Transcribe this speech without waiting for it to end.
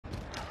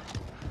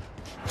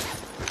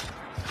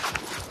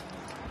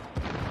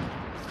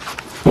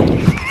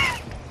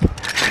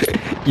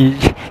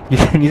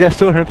你在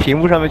所有人屏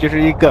幕上面就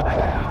是一个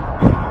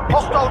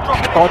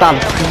高大的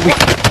秃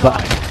子，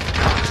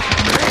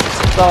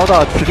遭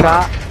到刺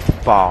杀，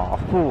保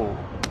护，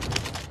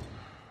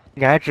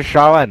你还值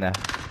12万呢。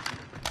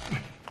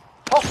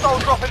Hostile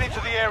dropping into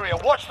the area.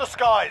 Watch the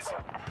skies.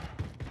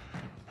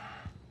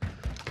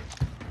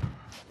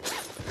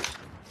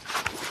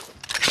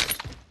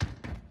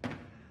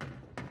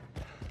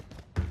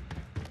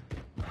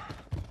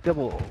 这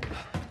不，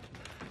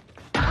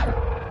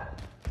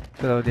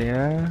这楼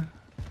顶。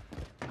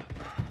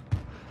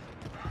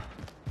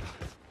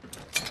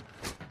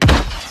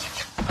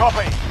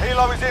Copy.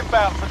 Helo is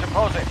inbound for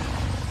deposit.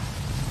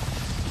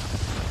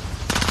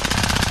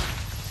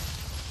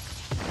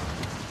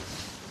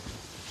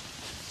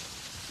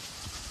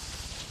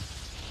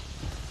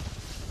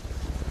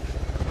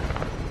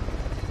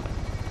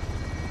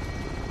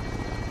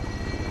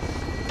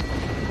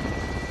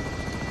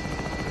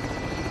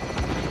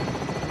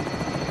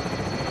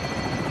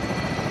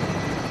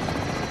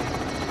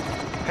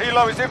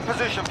 Helo is in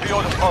position for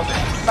your deposit.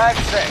 Bag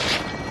set.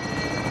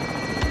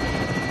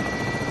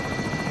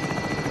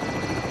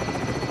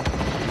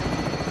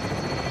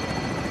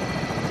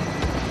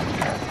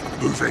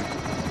 Moving.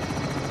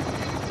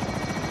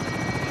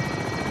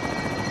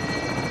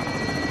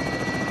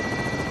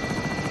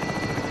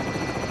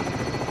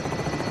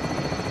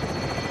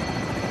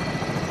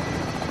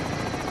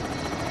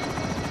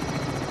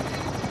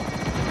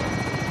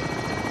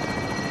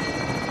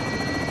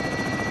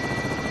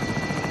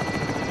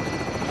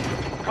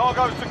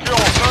 Cargo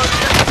secure.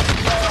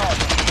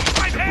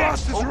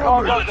 Bastards All are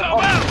cargo over.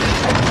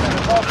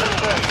 deposit.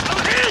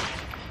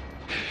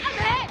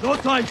 No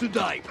time to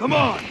die. Come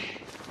on.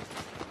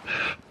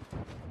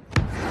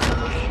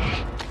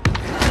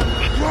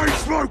 Right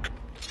smoke.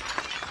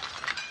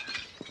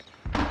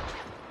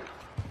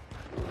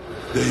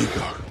 There you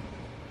go.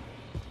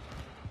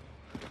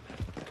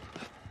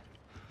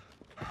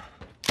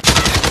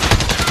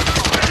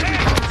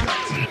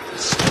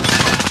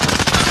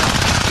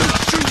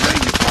 Shoot me,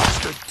 you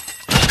bastard!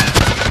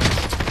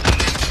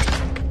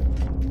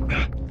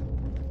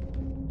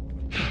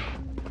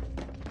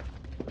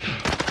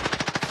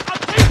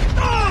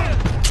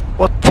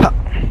 我操！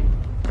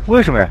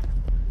为什么呀？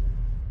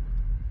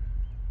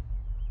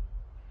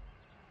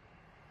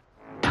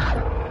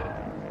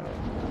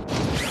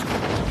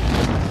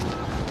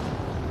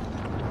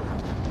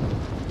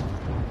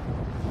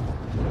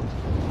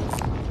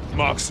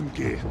 Mark some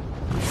gear.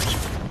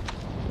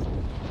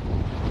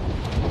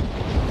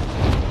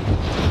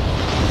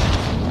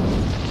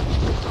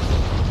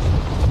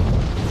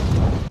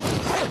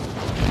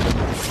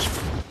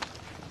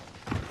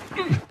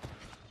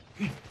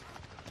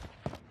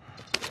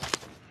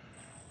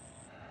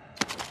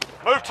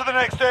 Move to the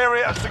next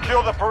area and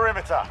secure the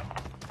perimeter.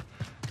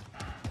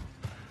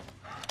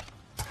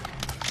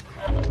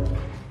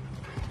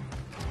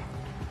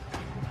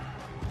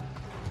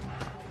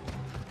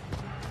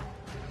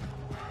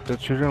 得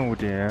去任务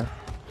点，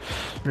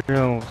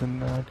任务在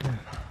哪里？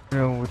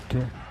任务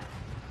点。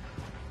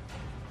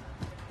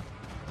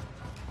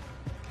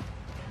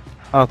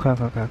啊，看。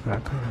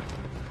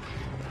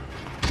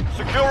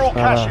 Secure all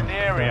cash in the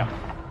area.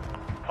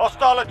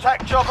 Hostile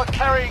attack chopper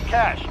carrying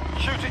cash.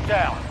 Shoot it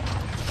down.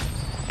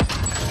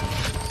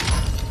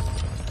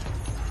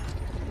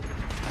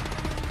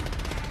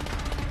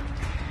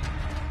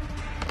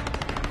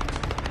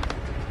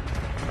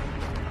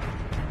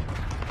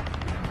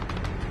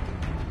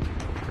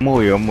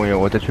 木有，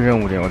我再去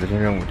任务点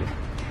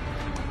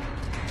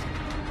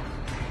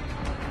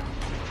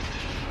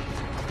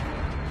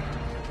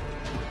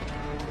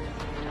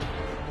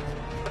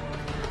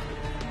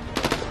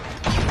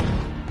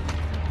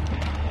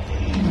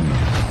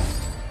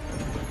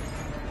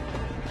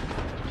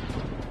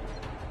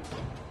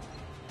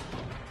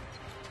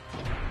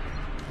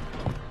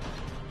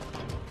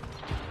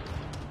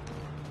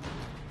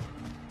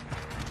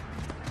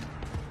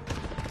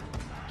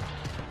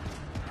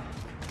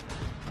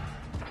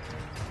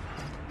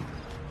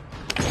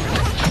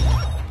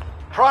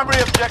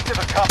，Primary objective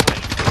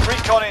accomplished.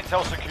 Recon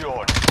intel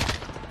secured.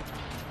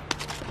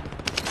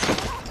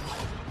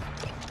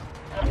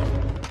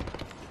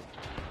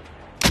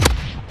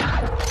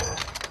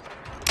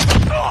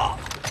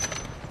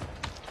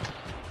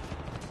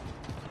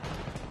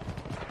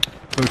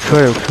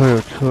有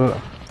车。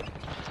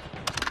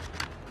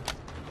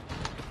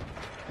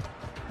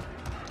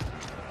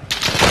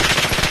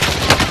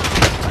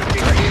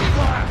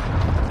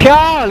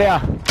漂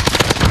亮！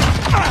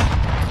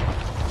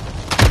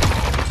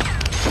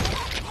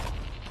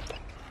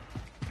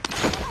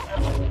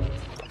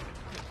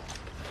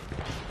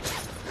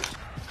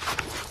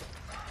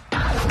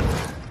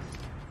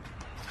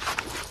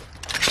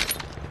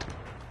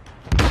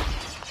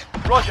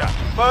 Roger.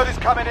 Bird is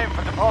coming in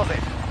for deposit.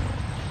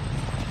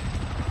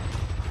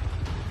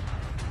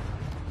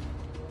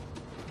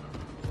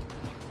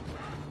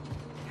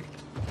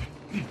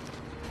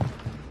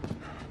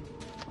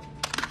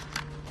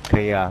 可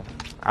以啊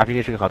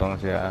 ，RPG 是个好东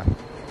西啊。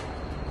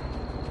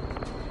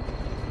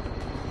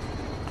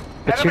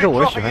其实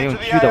我是喜欢用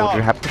狙的，我只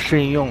是还不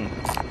适应用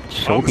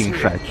手柄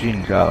甩狙，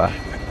你知道吧？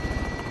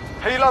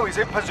 Helo is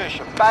in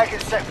position. Bag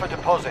is set for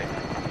deposit.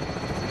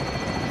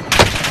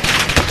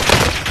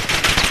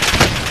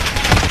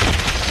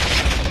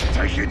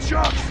 Taking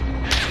shots.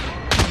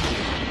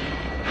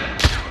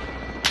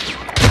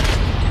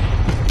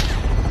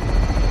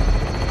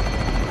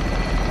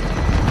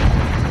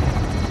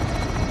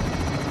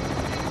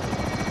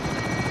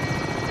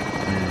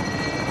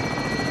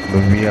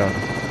 没必要。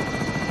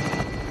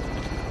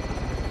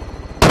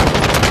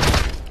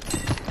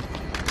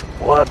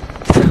我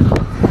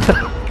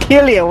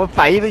贴脸，我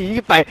反应的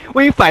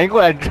我已经反应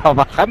过来，你知道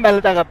吗？还慢了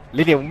大概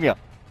0.5秒。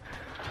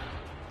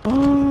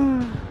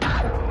哦，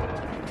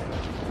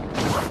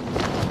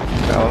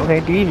我们肯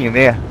定第1名的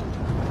呀！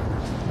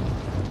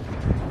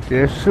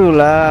结束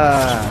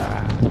了。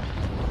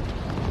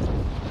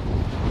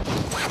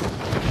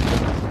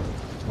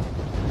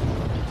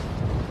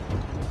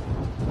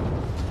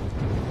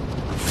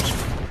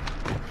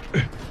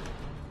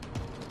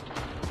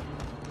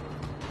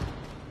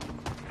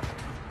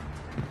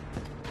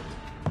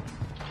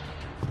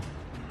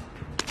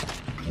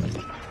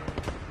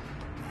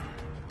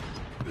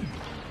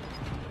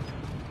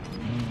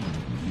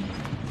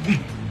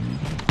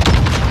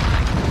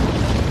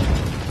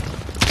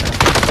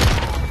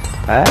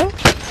哎，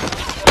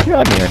这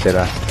样你看这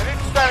个，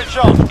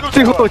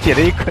最后解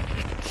了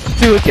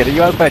1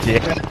万块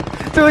钱，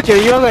最后解了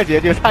1万块钱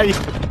就差一，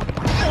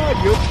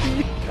牛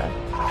逼！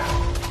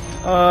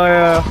哎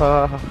呀，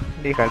好，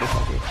厉害！这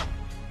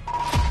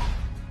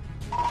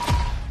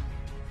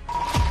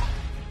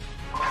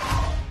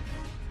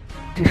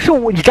是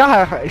你炸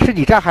还是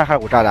你炸还是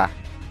我炸的？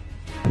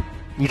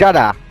你炸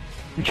的？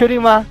你确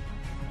定吗？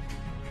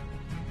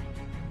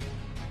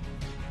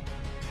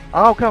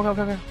啊，我看，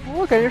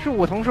我感觉是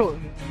我同手。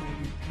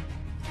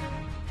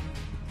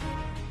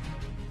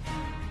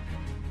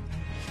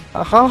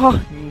啊，好，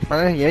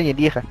反正也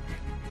厉害。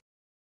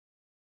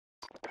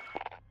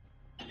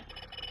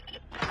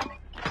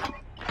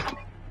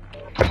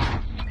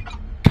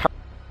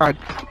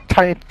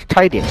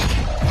差一点。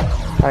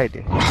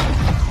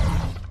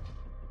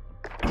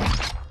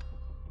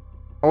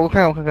我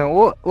看，我感觉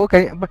不，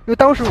因为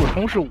当时我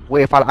同时我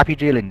也发了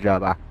RPG 了，你知道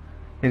吧？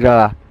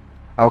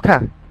啊，我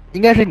看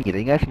应该是你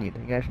的。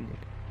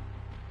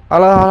好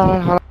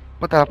了，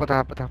不打了，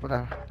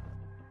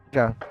这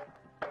样。